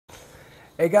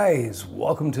Hey guys,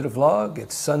 welcome to the vlog.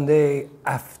 It's Sunday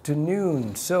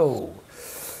afternoon. So,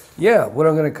 yeah, what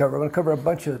I'm going to cover. I'm going to cover a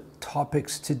bunch of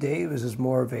topics today. This is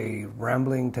more of a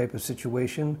rambling type of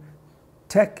situation.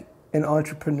 Tech and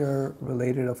entrepreneur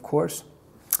related, of course.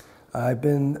 I've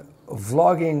been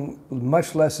vlogging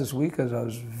much less this week because I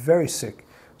was very sick.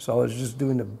 So I was just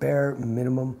doing the bare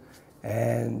minimum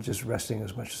and just resting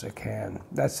as much as I can.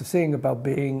 That's the thing about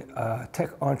being a tech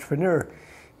entrepreneur.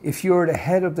 If you're the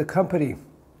head of the company,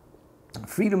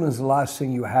 freedom is the last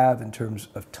thing you have in terms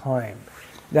of time.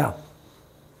 Now,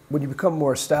 when you become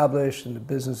more established and the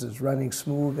business is running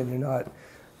smooth and you're not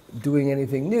doing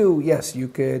anything new, yes, you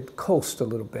could coast a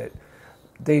little bit.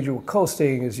 The danger with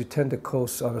coasting is you tend to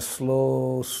coast on a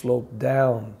slow slope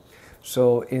down.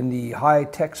 So in the high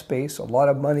tech space, a lot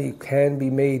of money can be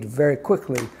made very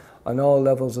quickly on all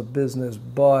levels of business,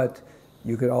 but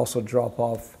you can also drop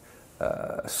off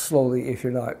slowly if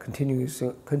you're not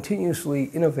continuously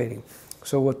innovating.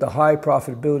 So with the high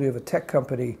profitability of a tech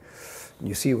company,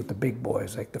 you see it with the big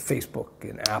boys like the Facebook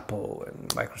and Apple and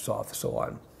Microsoft and so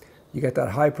on. You get that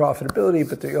high profitability,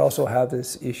 but they also have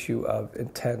this issue of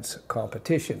intense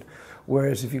competition.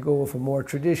 Whereas if you go with a more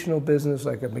traditional business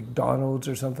like a McDonald's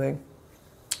or something,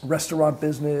 restaurant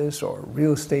business or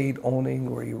real estate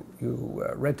owning where you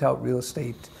rent out real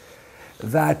estate,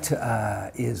 that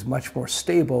is much more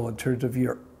stable in terms of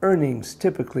your earnings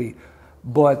typically,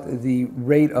 but the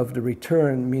rate of the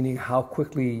return, meaning how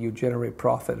quickly you generate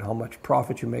profit, how much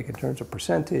profit you make in terms of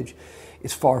percentage,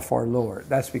 is far, far lower.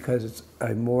 That's because it's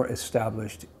a more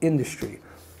established industry.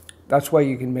 That's why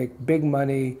you can make big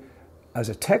money as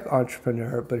a tech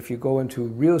entrepreneur, but if you go into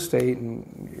real estate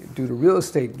and do the real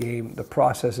estate game, the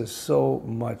process is so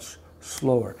much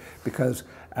slower because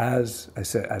as I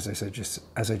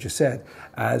just said,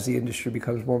 as the industry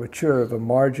becomes more mature, the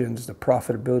margins, the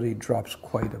profitability drops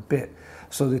quite a bit.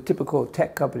 So the typical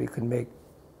tech company can make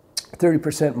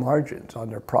 30% margins on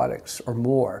their products or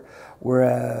more,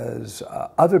 whereas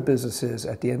other businesses,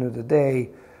 at the end of the day,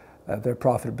 their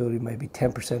profitability might be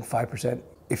 10%, 5%.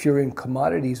 If you're in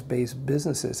commodities-based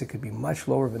businesses, it could be much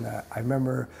lower than that. I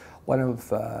remember one of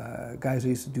guys I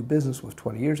used to do business with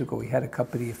 20 years ago, he had a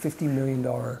company, a $50 million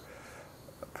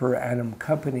per annum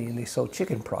company, and they sold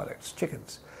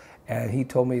chickens. And he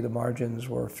told me the margins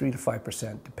were 3 to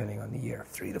 5% depending on the year,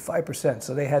 3 to 5%.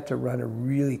 So they had to run a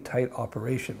really tight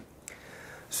operation.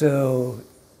 So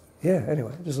yeah,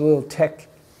 anyway, just a little tech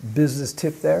business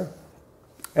tip there.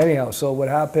 Anyhow, so what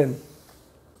happened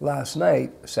last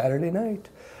night, Saturday night,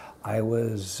 I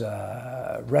was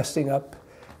resting up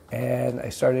and I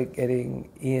started getting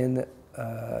in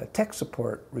tech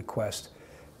support requests.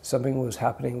 Something was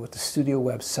happening with the Studio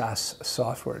Web SaaS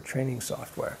software, training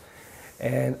software.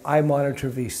 And I monitor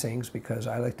these things because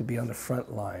I like to be on the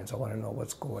front lines. I want to know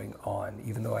what's going on,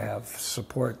 even though I have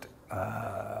support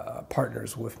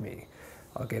partners with me.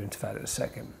 I'll get into that in a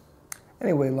second.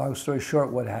 Anyway, long story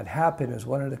short, what had happened is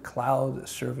one of the cloud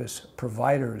service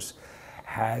providers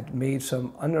had made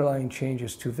some underlying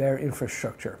changes to their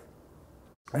infrastructure.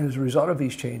 And as a result of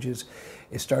these changes,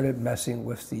 it started messing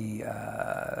with the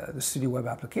Studio Web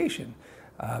application.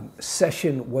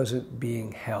 Session wasn't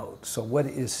being held. So what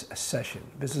is a session?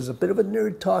 This is a bit of a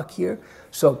nerd talk here.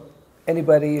 So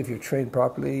anybody, if you're trained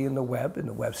properly in the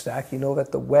web stack, you know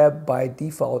that the web by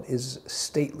default is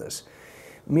stateless.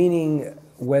 Meaning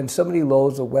when somebody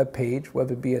loads a web page,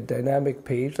 whether it be a dynamic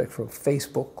page like from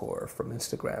Facebook or from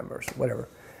Instagram or whatever,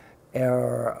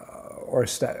 or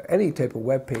any type of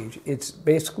web page, it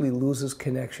basically loses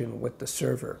connection with the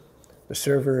server. The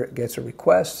server gets a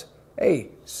request, hey,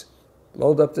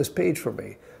 load up this page for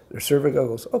me. The server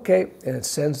goes, okay, and it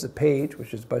sends the page,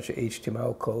 which is a bunch of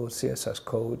HTML code, CSS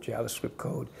code, JavaScript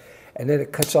code, and then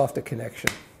it cuts off the connection.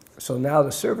 So now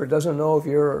the server doesn't know if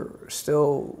you're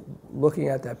still looking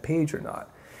at that page or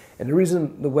not. And the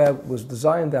reason the web was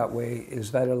designed that way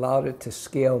is that it allowed it to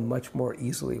scale much more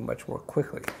easily, much more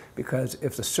quickly. Because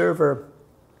if the server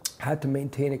had to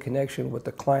maintain a connection with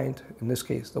the client, in this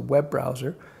case the web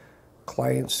browser,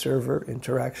 client-server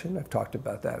interaction, I've talked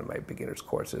about that in my beginner's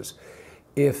courses.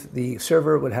 If the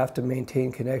server would have to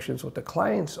maintain connections with the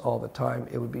clients all the time,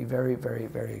 it would be very, very,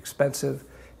 very expensive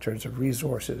in terms of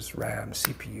resources, RAM,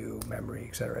 CPU, memory,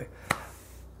 etc.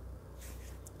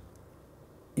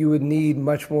 You would need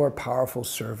much more powerful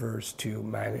servers to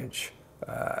manage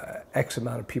X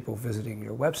amount of people visiting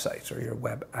your websites or your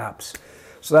web apps.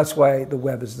 So that's why the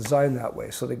web is designed that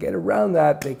way. So to get around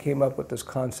that, they came up with this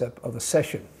concept of a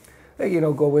session. You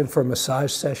know, go in for a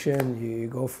massage session, you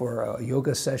go for a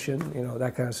yoga session, you know,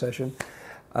 that kind of session.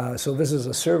 So this is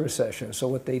a service session. So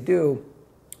what they do,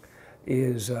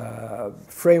 is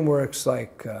frameworks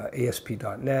like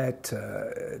ASP.NET,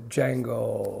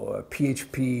 Django,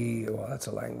 PHP, well, that's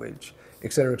a language,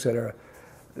 et cetera, et cetera.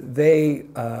 They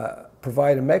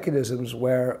provide mechanisms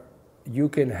where you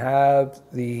can have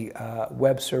the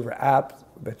web server app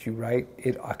that you write,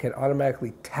 it can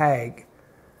automatically tag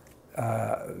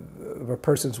a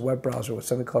person's web browser with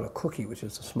something called a cookie, which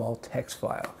is a small text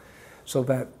file, so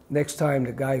that next time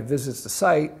the guy visits the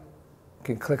site,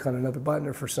 can click on another button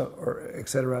or et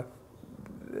cetera,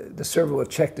 the server will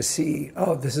check to see,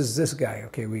 oh, this is this guy.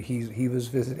 Okay, he was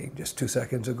visiting just 2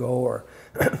 seconds ago or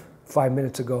 5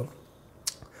 minutes ago.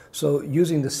 So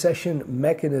using the session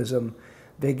mechanism,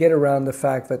 they get around the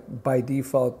fact that by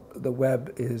default, the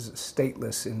web is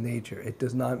stateless in nature. It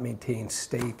does not maintain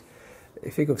state.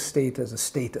 Think of state as a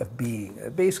state of being.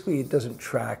 Basically, it doesn't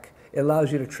track. It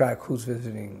allows you to track who's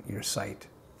visiting your site.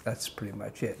 That's pretty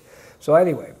much it. So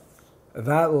anyway,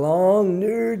 that long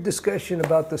nerd discussion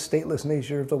about the stateless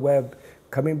nature of the web,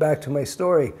 coming back to my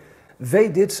story, they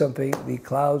did something, the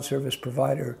cloud service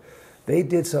provider, they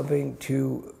did something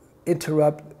to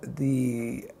interrupt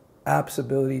the app's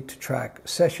ability to track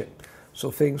session.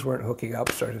 So things weren't hooking up,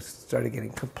 started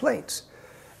getting complaints.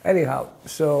 Anyhow,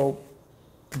 so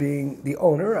being the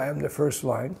owner, I am the first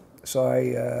line. So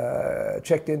I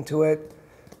checked into it.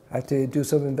 I had to do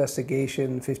some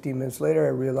investigation. 15 minutes later, I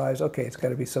realized, okay, it's got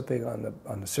to be something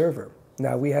on the server.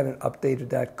 Now, we hadn't updated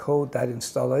that code, that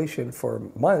installation for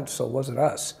months, so it wasn't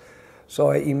us.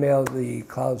 So I emailed the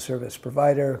cloud service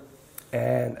provider,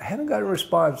 and I haven't gotten a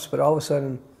response, but all of a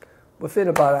sudden, within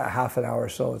about a half an hour or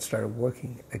so, it started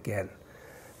working again.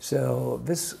 So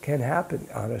this can happen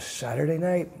on a Saturday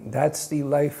night. That's the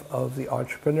life of the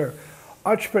entrepreneur.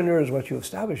 Entrepreneur is what you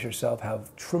establish yourself,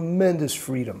 have tremendous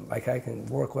freedom. Like I can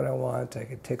work when I want, I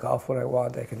can take off when I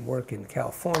want, I can work in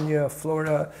California,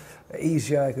 Florida,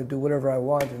 Asia, I can do whatever I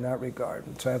want in that regard.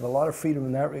 And so I have a lot of freedom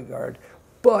in that regard.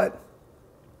 But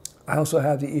I also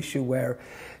have the issue where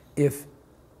if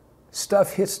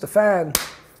stuff hits the fan,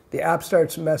 the app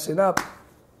starts messing up,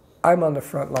 I'm on the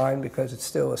front line because it's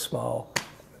still a small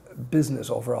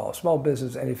business overall. Small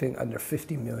business, anything under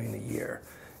 50 million a year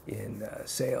in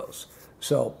sales.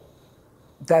 So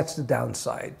that's the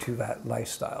downside to that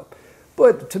lifestyle.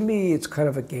 But to me, it's kind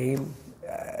of a game.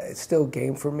 It's still a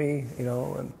game for me, you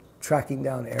know, and tracking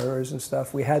down errors and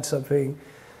stuff. We had something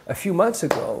a few months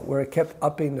ago where it kept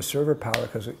upping the server power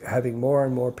because having more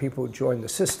and more people join the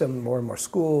system, more and more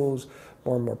schools,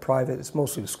 more and more private. It's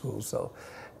mostly the schools though.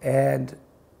 And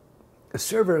the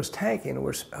server is tanking. I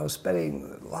was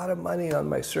spending a lot of money on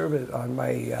my server, on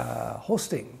my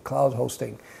hosting, cloud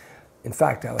hosting. In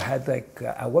fact, I had like,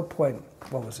 at what point,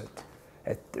 what was it?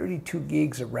 At 32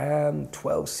 gigs of RAM,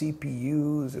 12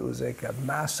 CPUs, it was like a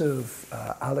massive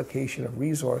allocation of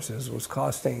resources. It was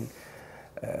costing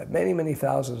many, many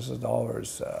thousands of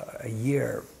dollars a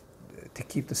year to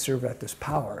keep the server at this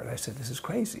power. And I said, this is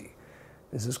crazy.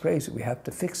 This is crazy. We have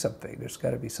to fix something. There's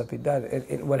got to be something done.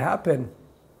 And what happened,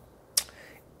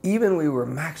 even we were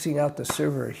maxing out the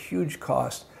server at huge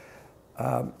cost,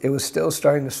 it was still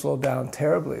starting to slow down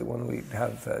terribly when we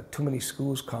have too many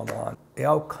schools come on. They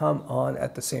all come on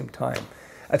at the same time.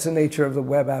 That's the nature of the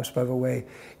web apps, by the way.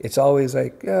 It's always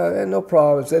like, yeah, no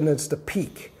problems, and it's the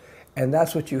peak. And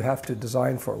that's what you have to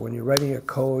design for. When you're writing your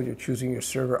code, you're choosing your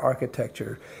server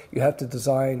architecture, you have to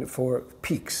design for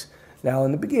peaks. Now,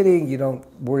 in the beginning, you don't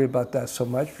worry about that so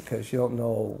much because you don't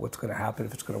know what's going to happen,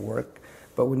 if it's going to work.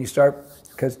 But when you start,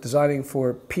 because designing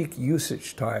for peak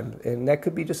usage time, and that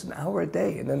could be just an hour a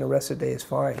day, and then the rest of the day is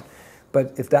fine.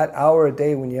 But if that hour a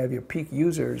day when you have your peak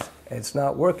users and it's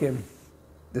not working,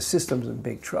 the system's in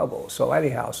big trouble. So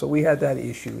anyhow, so we had that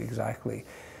issue exactly.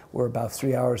 Where about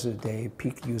 3 hours a day,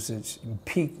 peak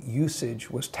usage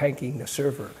was tanking the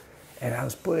server. And I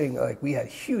was putting, like, we had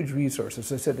huge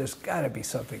resources. I said, there's got to be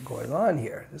something going on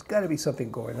here. There's got to be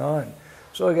something going on.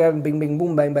 So again, bing, bing,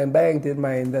 boom, bang, bang, bang, did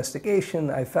my investigation.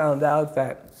 I found out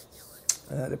that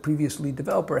the previous lead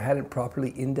developer hadn't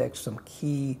properly indexed some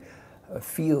key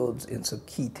fields in some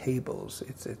key tables.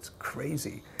 It's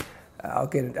crazy. I'll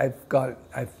get it.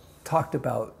 I've talked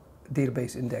about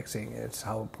database indexing, and it's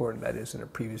how important that is in a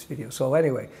previous video. So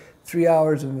anyway, 3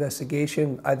 hours of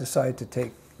investigation. I decided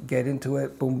to get into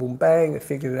it. Boom, boom, bang. I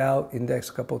figured it out.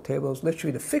 Indexed a couple of tables.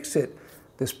 Literally to fix it,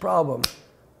 this problem.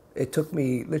 It took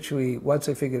me literally, once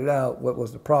I figured it out, what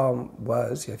was the problem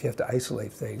was, if you have to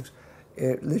isolate things,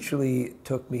 it literally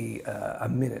took me a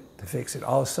minute to fix it.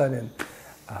 All of a sudden,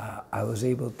 I was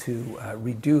able to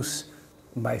reduce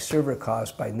my server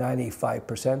cost by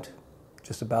 95%,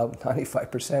 just about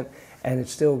 95%, and it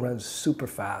still runs super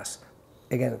fast,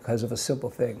 again, because of a simple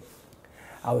thing.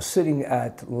 I was sitting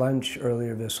at lunch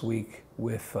earlier this week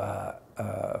with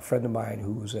a friend of mine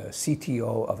who's a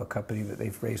CTO of a company that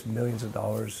they've raised millions of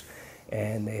dollars,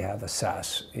 and they have a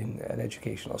SaaS, an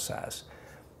educational SaaS.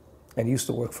 And he used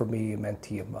to work for me, a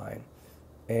mentee of mine.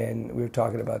 And we were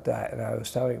talking about that, and I was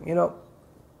telling him, you know,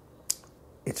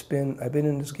 I've been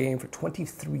in this game for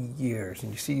 23 years,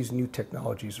 and you see these new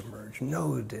technologies emerge,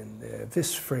 Node and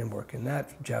this framework and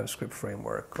that JavaScript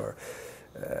framework, or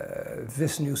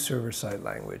this new server-side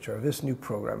language, or this new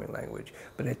programming language.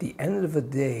 But at the end of the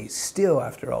day, still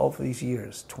after all of these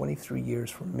years, 23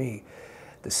 years for me,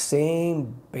 the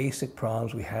same basic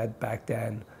problems we had back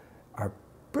then are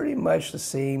pretty much the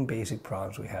same basic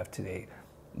problems we have today.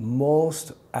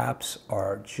 Most apps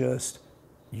are just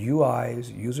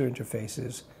UIs, user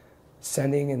interfaces,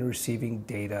 sending and receiving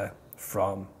data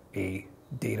from a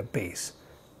database.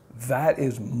 That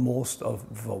is most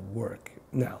of the work.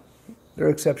 Now, there are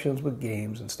exceptions with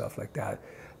games and stuff like that,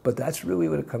 but that's really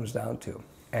what it comes down to.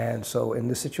 And so in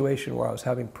this situation where I was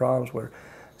having problems where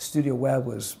Studio Web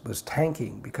was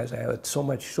tanking because I had so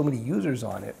many users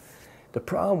on it, the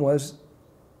problem was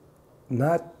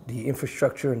not the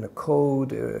infrastructure and the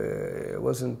code. It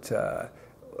wasn't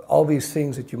all these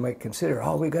things that you might consider.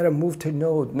 Oh, we got to move to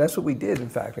Node, and that's what we did. In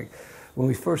fact, like, when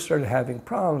we first started having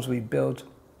problems, we built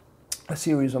a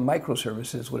series of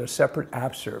microservices with a separate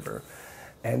app server,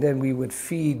 and then we would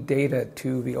feed data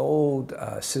to the old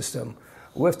system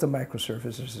with the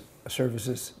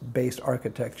microservices-based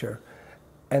architecture,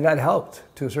 and that helped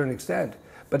to a certain extent.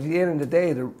 But at the end of the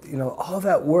day, all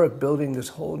that work building this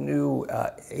whole new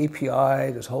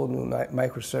API, this whole new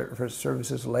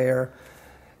microservices layer,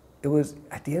 it was,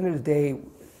 at the end of the day,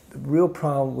 the real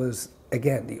problem was,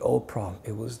 again, the old problem.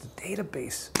 It was the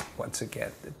database, once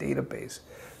again, the database.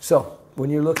 So when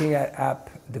you're looking at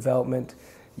app development,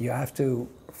 you have to,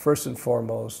 first and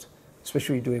foremost,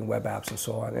 especially doing web apps and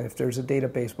so on, and if there's a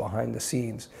database behind the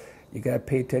scenes, you got to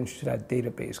pay attention to that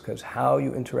database, because how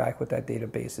you interact with that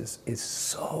database is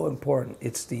so important.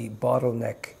 It's the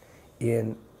bottleneck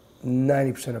in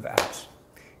 90% of apps.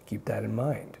 Keep that in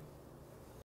mind.